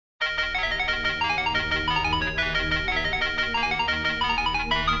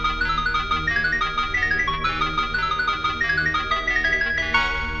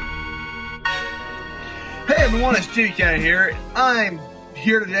everyone, it's JBuchanan here. I'm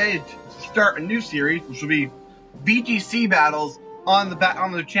here today to start a new series, which will be VGC battles on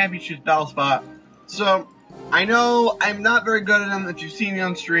the championship battle spot. So, I know I'm not very good at them. If you've seen me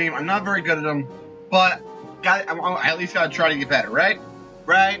on stream, I'm not very good at them, but I at least gotta try to get better, right?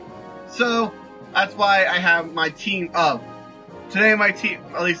 Right? So, that's why I have my team of. Today, my team,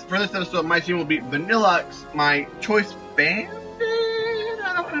 at least for this episode, my team will be Vanillux, my Choice Bandit,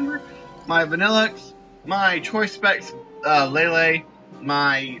 I don't remember, my Vanillux, my Choice Specs, Lele,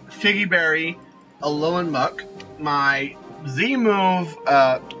 my Figgy Berry, Alolan Muck, my Z-Move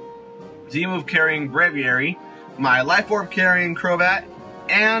carrying Braviary, my Life Orb carrying Crobat,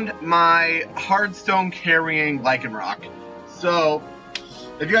 and my Hardstone carrying Lycanroc. So,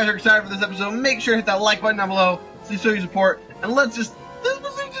 if you guys are excited for this episode, make sure to hit that like button down below to show your support, and let's just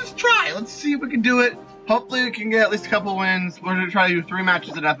try. Let's see if we can do it. Hopefully we can get at least a couple wins. We're going to try to do 3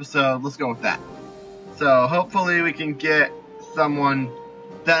 matches an episode. Let's go with that. So, hopefully we can get someone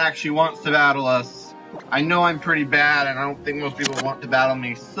that actually wants to battle us. I know I'm pretty bad, and I don't think most people want to battle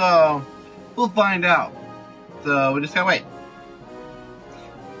me, so we'll find out. So, we just gotta wait.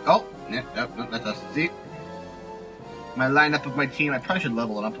 Oh, nope, that's us. See? My lineup of my team, I probably should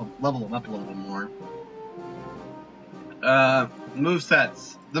level them up a little bit more.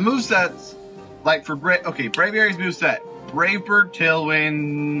 Movesets. The movesets, like for Braviary's moveset. Brave Bird,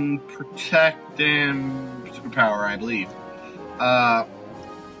 Tailwind, Protect, and Superpower, I believe.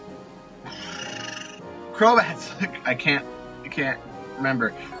 Crobat's, I can't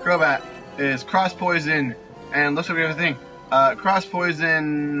remember. Crobat is Cross Poison, and looks like we have a thing. Cross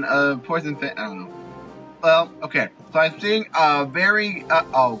Poison, Poison Fit, I don't know. Well, okay. So I'm seeing a very,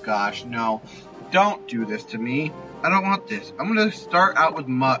 oh gosh, no. Don't do this to me. I don't want this. I'm gonna start out with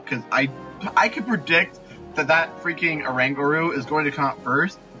Muck, because I can predict that freaking Oranguru is going to come out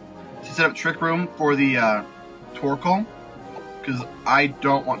first to set up Trick Room for the, Torkoal, because I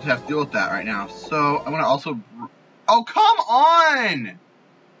don't want to have to deal with that right now. So, I'm gonna also, oh, come on!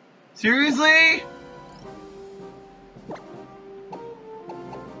 Seriously?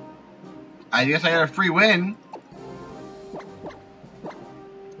 I guess I got a free win.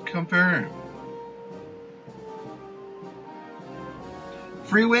 Confirm.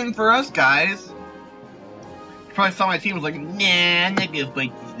 Free win for us, guys. You probably saw my team was like, nah, I'm not gonna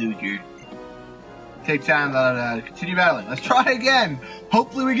fight this loser. Take time to continue battling. Let's try again.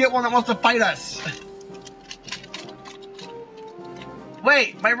 Hopefully we get one that wants to fight us.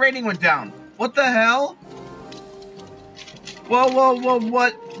 Wait, my rating went down. What the hell? Whoa,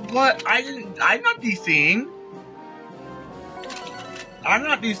 what? I'm not DCing. I'm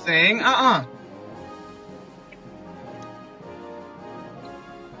not DCing,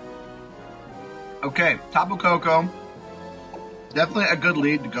 Okay, Tapu Koko. Definitely a good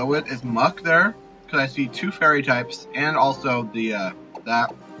lead to go with is Muck there, because I see 2 fairy types, and also the,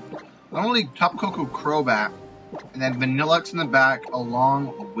 that. Normally Tapu Koko Crobat, and then Vanillux in the back,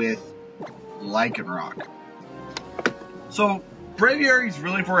 along with Lycanroc. So, Braviary's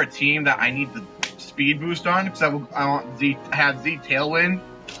really for a team that I need the speed boost on, because I want Z Tailwind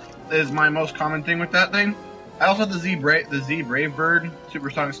is my most common thing with that thing. I also have the Z Brave Bird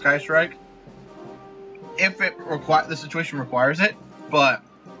Supersonic Sky Strike, if the situation requires it. But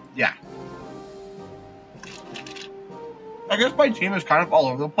yeah, I guess my team is kind of all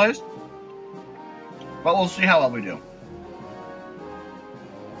over the place, but we'll see how well we do.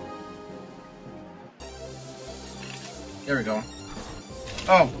 There we go.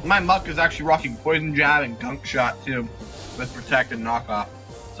 Oh, my Muck is actually rocking Poison Jab and Gunk Shot too, with Protect and Knockoff.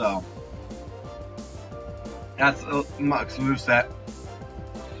 So that's Muck's moveset.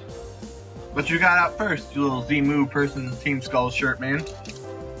 But you got out first, you little Z-Move person, Team Skull shirt, man.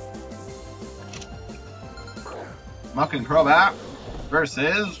 Muck and Crobat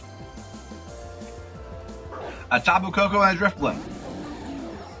versus a Tapu Koko and a Drifblim.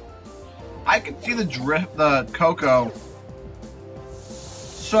 I can see the Koko.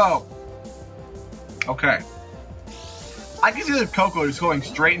 So, okay. I can see the Koko just going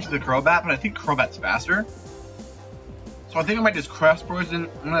straight into the Crobat, but I think Crobat's faster. So I think I might just Cross Poison.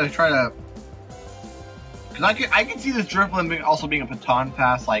 I'm gonna try to, because I can see this Drifblim also being a baton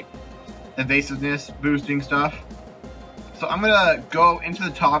pass, like evasiveness boosting stuff. So I'm gonna go into the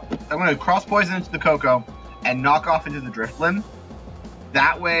top. I'm gonna Cross Poison into the Koko and knock off into the Drifblim.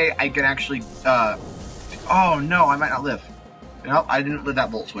 That way I can actually. Oh no, I might not live. Nope, I didn't live that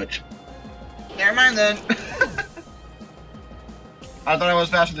Volt Switch. Never mind then. I thought I was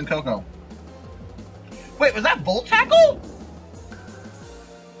faster than Koko. Wait, was that Volt Tackle?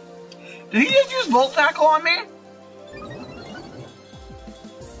 Did he just use Volt Tackle on me?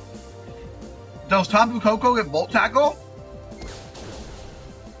 Does Tapu Koko get Volt Tackle?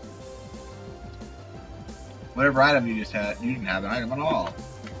 Whatever item you just had, you didn't have an item at all.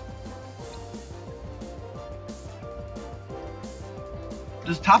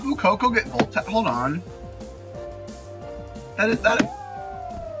 Does Tapu Koko get Volt Tackle? Hold on. That is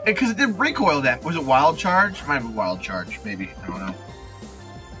that. Because it did recoil that. Was it Wild Charge? Might have been Wild Charge, maybe. I don't know.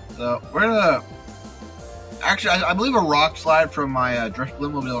 So, we're gonna. Actually, I believe a Rock Slide from my Drift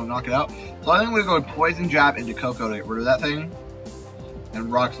Bloom will be able to knock it out. So I think I'm gonna go Poison Jab into Koko to get rid of that thing.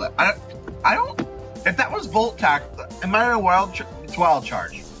 And Rock Slide. I don't. If that was Volt Tackle, am I a Wild? It's Wild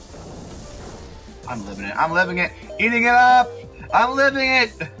Charge. I'm living it. I'm living it. Eating it up. I'm living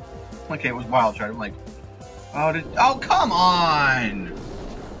it. Okay, it was Wild Charge. I'm like, oh, come on.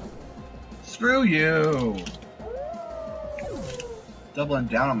 Screw you. Doubling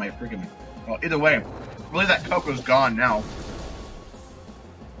down on my freaking. Well, either way, I believe that Koko's gone now.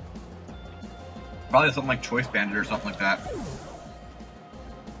 Probably something like Choice Bandit or something like that.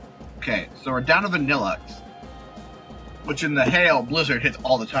 Okay, so we're down to Vanillux, which in the Hail Blizzard hits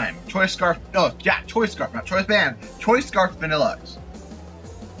all the time. Choice Scarf, no, yeah, Choice Scarf, not Choice Band. Choice Scarf Vanillux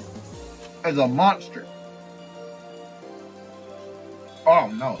is a monster. Oh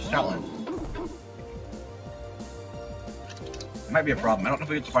no, Stoutland. Might be a problem. I don't know if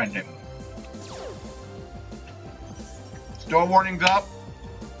we get to find him. Storm warning's up.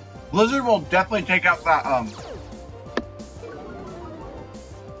 Blizzard will definitely take out that,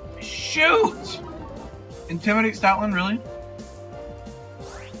 Shoot! Intimidate Stoutland, really?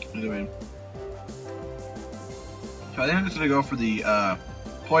 Anyway. So I think I'm just gonna go for the,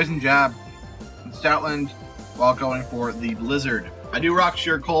 Poison Jab and Stoutland while going for the Blizzard. I do rock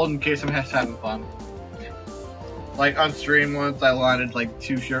Sheer Cold in case I'm having fun. Like on stream once, I landed like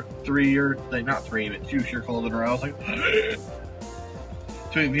two Sheer Cold in a row. I was like,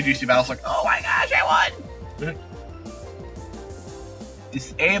 doing VGC battles, like, oh my gosh, I won!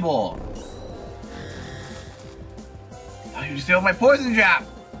 Disable. Oh, you disabled my Poison Jab.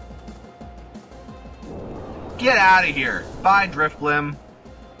 Get out of here. Bye, Driftblim.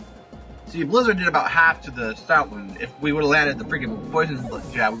 See, Blizzard did about half to the Stoutland. If we would have landed the freaking Poison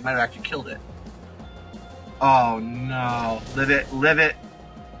Jab, we might have actually killed it. Oh no. Live it, live it.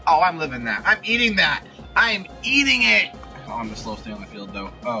 Oh, I'm living that. I'm eating that. I'm eating it. Oh, I'm the slowest thing on the field,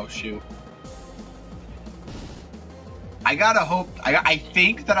 though. Oh, shoot. I gotta hope. I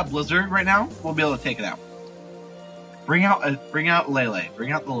think that a Blizzard right now will be able to take it out. Bring out Lele.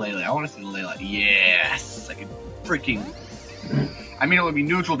 Bring out the Lele. I want to see the Lele. Yes, I can freaking. I mean, it would be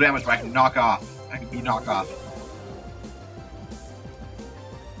neutral damage, but I can knock off. I can be knocked off.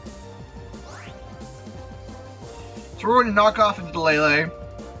 So we're going to knock off into the Lele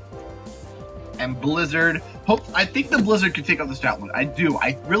and Blizzard. I think the Blizzard can take out the Stoutland. I do.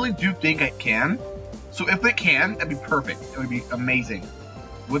 I really do think it can. So if it can, that'd be perfect. It would be amazing.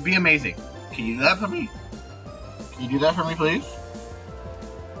 It would be amazing. Can you do that for me? Can you do that for me, please?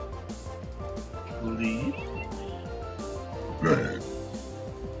 Please?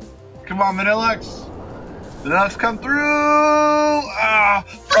 Come on, Vanillux. Vanillux, come through. Ah,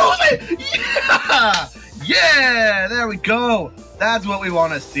 Frozen! Yeah! Yeah! There we go. That's what we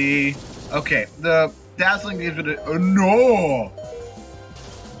want to see. Okay, the Dazzling Gleam's gonna. Oh no!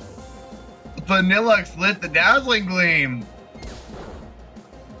 Vanillux lit the Dazzling Gleam.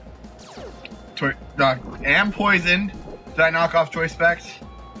 Am poisoned. Did I knock off Choice Specs?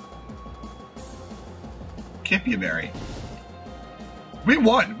 Kippia Berry. We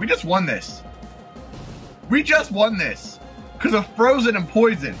won. We just won this. We just won this. Because of Frozen and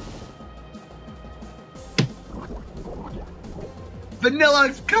Poison.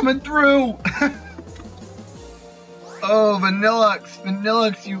 Vanillux coming through. Oh, Vanillux.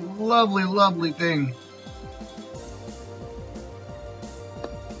 Vanillux, you lovely, lovely thing.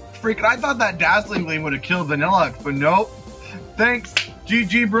 Freaking, I thought that Dazzling Gleam would have killed Vanillux, but nope. Thanks.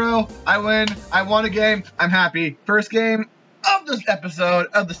 GG, bro. I win. I won a game. I'm happy. First game of this episode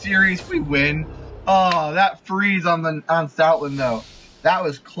of the series. We win. Oh, that freeze on Stoutland, though. That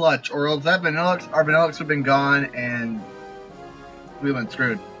was clutch. Or else that Vanillux, our Vanillux would have been gone, and we went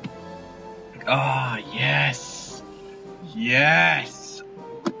screwed. Ah, oh, yes. Yes.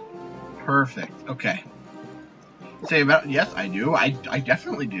 Perfect. Okay. Say about yes, I do. I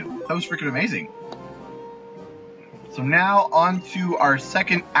definitely do. That was freaking amazing. So now on to our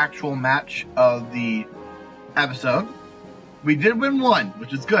second actual match of the episode. We did win one,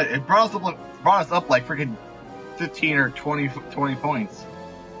 which is good. It brought us up like freaking 15 or 20 points.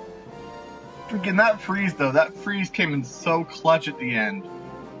 Freaking that freeze though. That freeze came in so clutch at the end.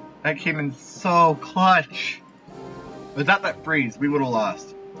 That came in so clutch. Without that freeze, we would have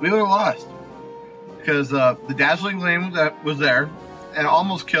lost. We would have lost. because the Dazzling Gleam was there, and it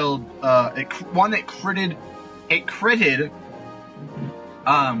almost killed. It critted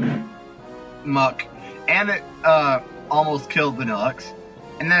Muck, and it almost killed Vanillux.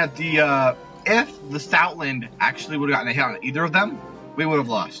 And then if the Stoutland actually would have gotten a hit on either of them, we would have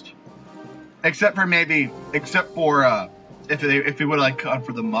lost. Except for if we would have like gone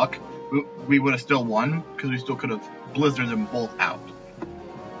for the Muck, we would have still won, because we still could have blizzarded them both out.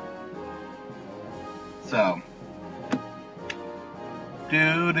 So,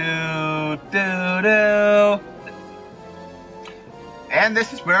 and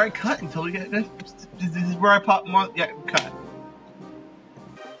this is where I cut until we get this. This is where I pop more. Yeah, cut.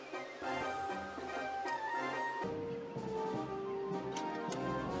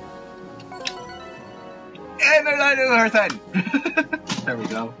 And I do her thing. There we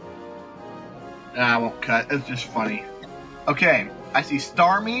go. I won't cut. It's just funny. Okay, I see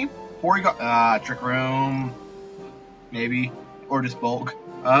Starmie, Porygon, Trick Room, maybe, or just Bulk.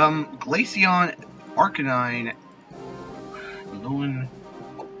 Glaceon, Arcanine, Loon.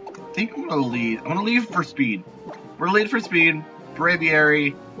 I think I'm gonna lead. I'm gonna leave for speed. We're gonna lead for speed.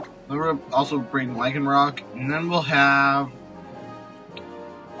 Braviary. We're gonna also bring Lycanroc, and then we'll have,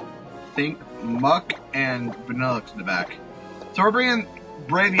 I think, Muck and Vanillux in the back. So we're bringing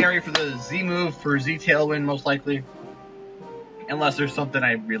Braviary for the Z move for Z Tailwind, most likely. Unless there's something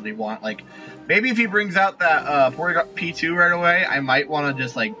I really want. Like, maybe if he brings out that Porygon P2 right away, I might want to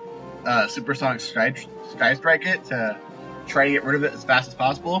just, like, Supersonic Sky Strike it to try to get rid of it as fast as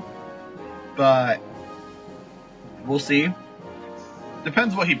possible. But we'll see.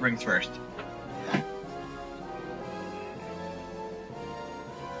 Depends what he brings first.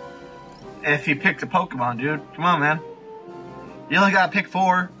 If he picks a Pokemon, dude. Come on, man. You only gotta pick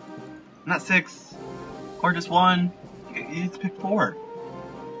 4, not 6, or just 1. You need to pick 4.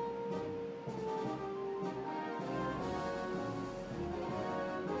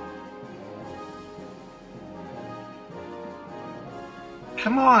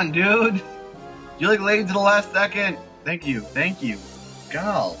 Come on, dude. You like late to the last second. Thank you. Thank you.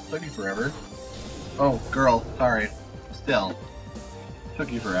 God, took you forever. Oh, girl. Sorry. Still.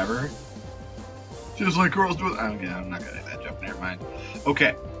 Took you forever. Just like girls do it. Oh, yeah, I'm not gonna hit that joke. Never mind.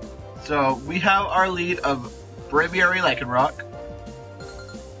 Okay. So, we have our lead of Braviary, Lycanroc.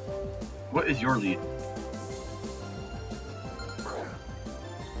 What is your lead?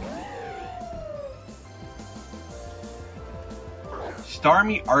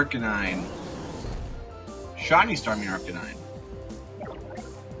 Starmie Arcanine. Shiny Starmie Arcanine.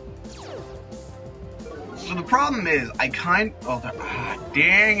 So the problem is,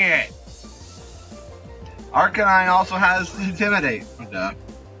 dang it! Arcanine also has Intimidate. Duh.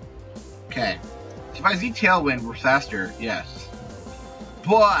 Okay. So if I Z Tailwind, we're faster, yes.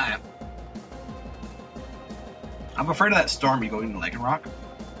 But I'm afraid of that Starmie going to Lycanroc.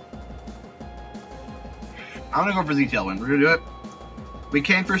 I'm gonna go for Z Tailwind. We're gonna do it. We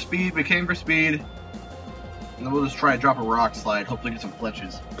came for speed, and then we'll just try to drop a Rock Slide, hopefully get some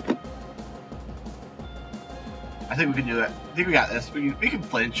flinches. I think we can do it. I think we got this. We can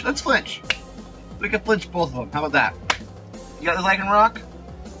flinch. Let's flinch. We can flinch both of them. How about that? You got the Lycanroc?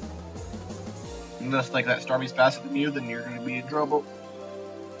 Unless like that Starmie's faster than you, then you're gonna be in trouble.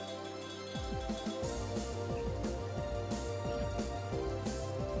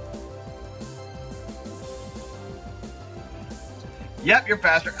 Yep, you're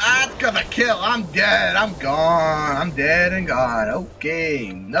faster. Ah, it's gonna kill. I'm dead. I'm gone. I'm dead and gone.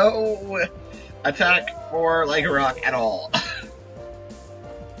 Okay. No attack for Lycanroc at all.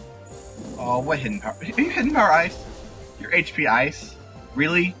 Oh, what hidden power? Are you hidden power ice? Your HP ice?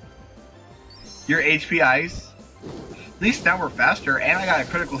 Really? Your HP ice? At least now we're faster, and I got a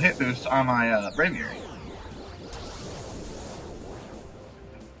critical hit boost on my Braviary.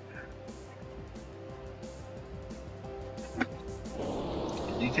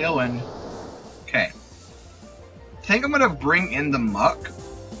 Tailwind. Okay. I think I'm gonna bring in the Muck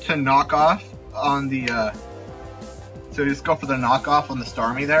to knock off on the so just go for the knockoff on the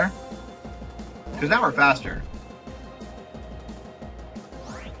Starmie there. Because now we're faster.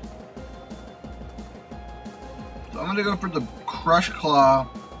 So I'm gonna go for the Crush Claw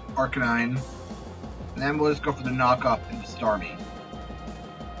Arcanine. And then we'll just go for the knockoff into Starmie.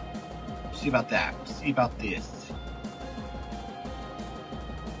 See about that. See about this.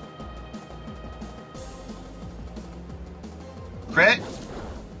 Crit?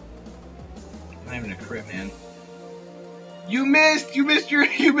 Not even a crit, man. You missed your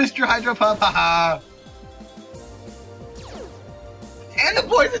Hydro Pump, haha. And the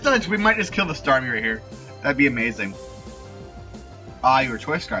Poison Touch. We might just kill the Starmie right here. That'd be amazing. Ah, you were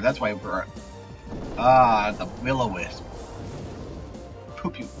Choice Scarf. That's why we're. Ah, the Will-O-Wisp.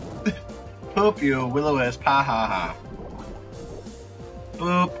 Poop you. Poop you, Will-O-Wisp. Ha ha ha.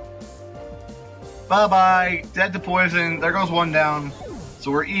 Boop. Bye-bye. Dead to poison. There goes one down.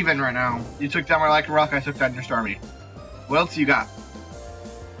 So we're even right now. You took down my Lycanroc, I took down your Starmie. What else you got?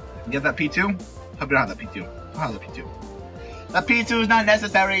 You get that P2? Hope you don't have that P2. I don't have that P2. That P2 is not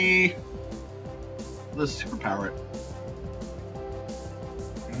necessary! Let's superpower it.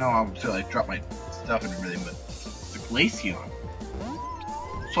 No, I'm still like drop my stuff and everything, but the Glaceon.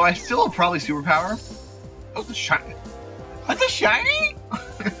 So I still will probably superpower. Oh, the shiny. What's a shiny?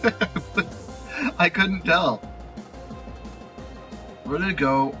 I couldn't tell. We're gonna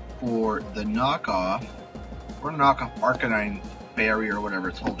go for the knockoff. We're gonna knock off Arcanine Barrier or whatever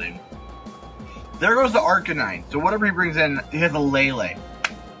it's holding. There goes the Arcanine. So whatever he brings in, he has a Lele.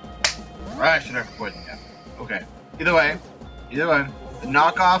 I should have poison him. Okay. Either way, the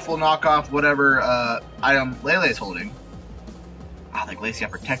knockoff will knock off whatever item Lele is holding. Ah, the Glaceon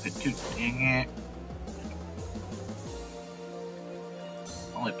protected too. Dang it.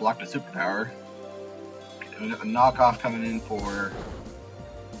 Only blocked a superpower. Okay, we got the knockoff coming in for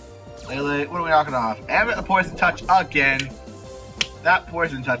Lele. What are we knocking off? And a poison touch again. That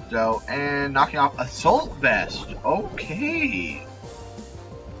poison touch though, and knocking off Assault Vest. Okay.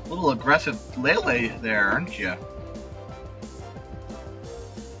 A little aggressive Lele there, aren't you?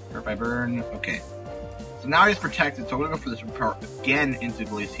 Hurt by burn. Okay. So now he's protected, so we're gonna go for this superpower again into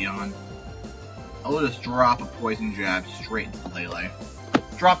Glaceon. I will just drop a poison jab straight into Lele.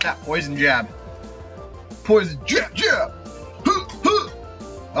 Drop that poison jab. Poison jab, jab!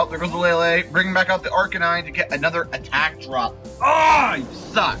 Oh, there goes the Lele. Bringing back out the Arcanine to get another attack drop. Oh, you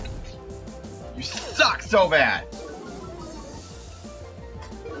suck! You suck so bad!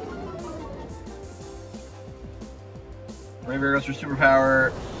 Braviary goes for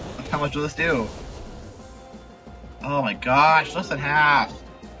superpower. How much will this do? Oh my gosh, less than half.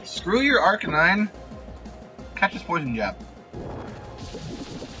 Screw your Arcanine. Catch this poison jab.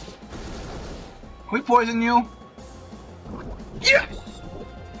 Can we poison you? Yes!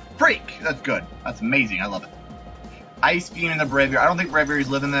 Freak! That's good. That's amazing. I love it. Ice Beam in the Braviary. I don't think Braviary's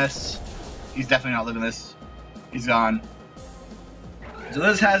living this. He's definitely not living this. He's gone. So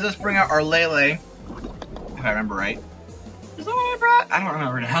this has us bring out our Lele. If I remember right. Is that what I brought? I don't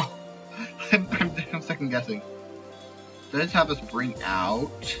remember now. I'm second guessing. Does have us bring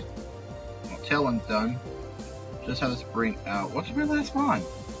out. Well, Tailwind's done. Just have us bring out. What's my last one?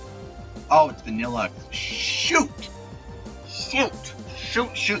 Oh, it's Vanilla. Shoot! Shoot!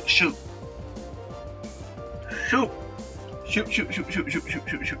 Shoot! Shoot! Shoot! Shoot! Shoot! Shoot! Shoot! Shoot! Shoot! Shoot!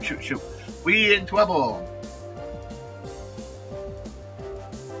 Shoot! Shoot! Shoot! Shoot! We in trouble.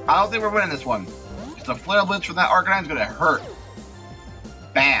 I don't think we're winning this one. Because the Flare Blitz from that Arcanine's gonna hurt.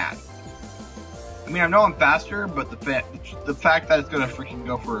 Bad. I mean, I know I'm faster, but the fact that it's gonna freaking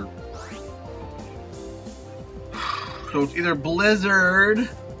go for. So it's either Blizzard,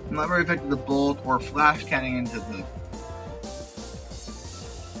 not very effective to Bolt, or Flash Cannon into the.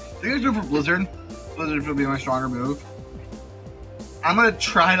 I think it's good for Blizzard. Blizzard will be my stronger move. I'm gonna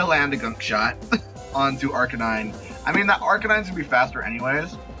try to land a Gunk Shot onto Arcanine. I mean, that Arcanine's gonna be faster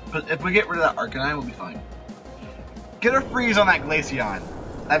anyways, but if we get rid of that Arcanine, we'll be fine. Get a freeze on that Glaceon.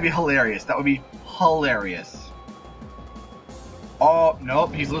 That'd be hilarious. That would be hilarious. Oh,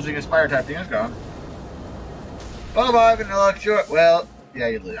 nope, he's losing his fire type thing. It's gone. Bye-bye, Vanilla. Sure. Well, yeah,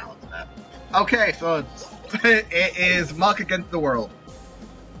 you lose out to that. Okay, so it's, it is Muck against the world.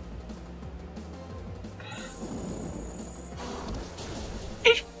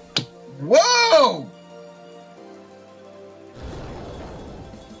 Whoa!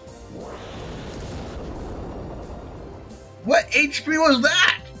 What HP was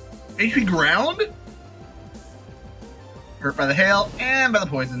that? HP ground? Hurt by the hail and by the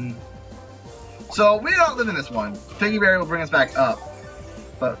poison. So we don't live in this one. Piggy Berry will bring us back up.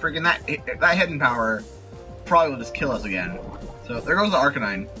 But freaking that hidden power probably will just kill us again. So there goes the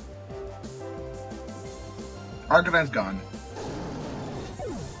Arcanine. Arcanine's gone.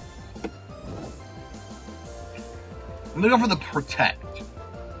 I'm gonna go for the Protect.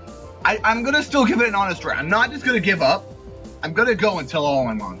 I'm gonna still give it an honest try. I'm not just gonna give up. I'm gonna go until all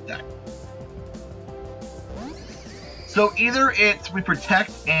my mom's dead. So either it's we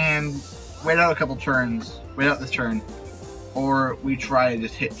Protect and wait out a couple turns, wait out this turn, or we try to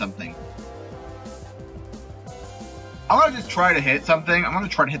just hit something. I'm gonna just try to hit something. I'm gonna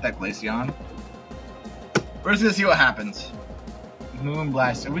try to hit that Glaceon. We're just gonna see what happens.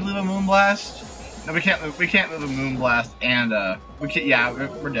 Moonblast. Did we leave a Moonblast? No, we can't move. We can't move a Moonblast, and we can't. Yeah,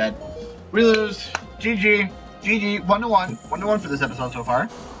 we're dead. We lose. GG. GG. 1-1. 1-1 for this episode so far.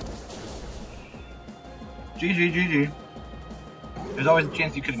 GG. There's always a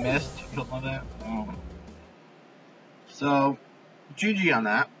chance you could have missed, something like that. So, GG on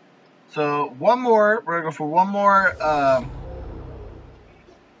that. So, one more, we're gonna go for one more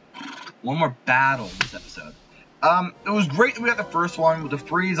battle this episode. It was great that we got the first one with the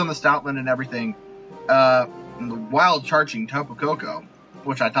freeze on the Stoutland and everything. And the wild charging Tapu Koko,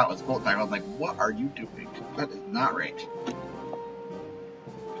 which I thought was Volt Type. I was like, what are you doing? That is not right.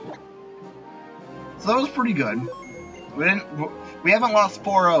 So that was pretty good. We haven't lost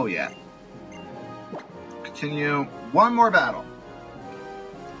 4-0 yet. Continue. One more battle.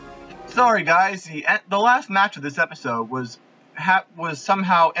 Sorry guys, the last match of this episode was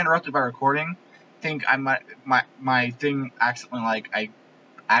somehow interrupted by recording. I think my thing accidentally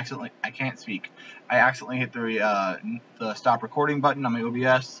I can't speak. I accidentally hit the stop recording button on my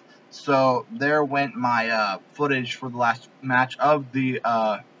OBS. So there went my footage for the last match of the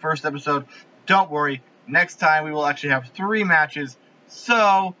first episode. Don't worry, next time we will actually have 3 matches.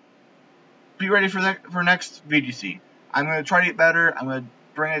 So be ready for next VGC. I'm gonna try to get better. I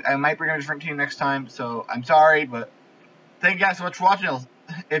might bring a different team next time. So I'm sorry, but thank you guys so much for watching.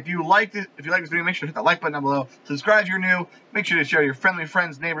 If you like this video, make sure to hit that like button down below. Subscribe if you're new. Make sure to share your family,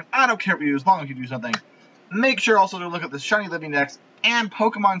 friends, neighbors. I don't care what you do, as long as you do something. Make sure also to look at the Shiny Living Dex and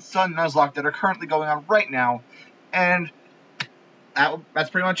Pokemon Sun Nuzlocke that are currently going on right now. And that's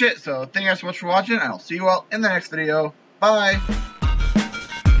pretty much it. So thank you guys so much for watching, and I'll see you all in the next video. Bye!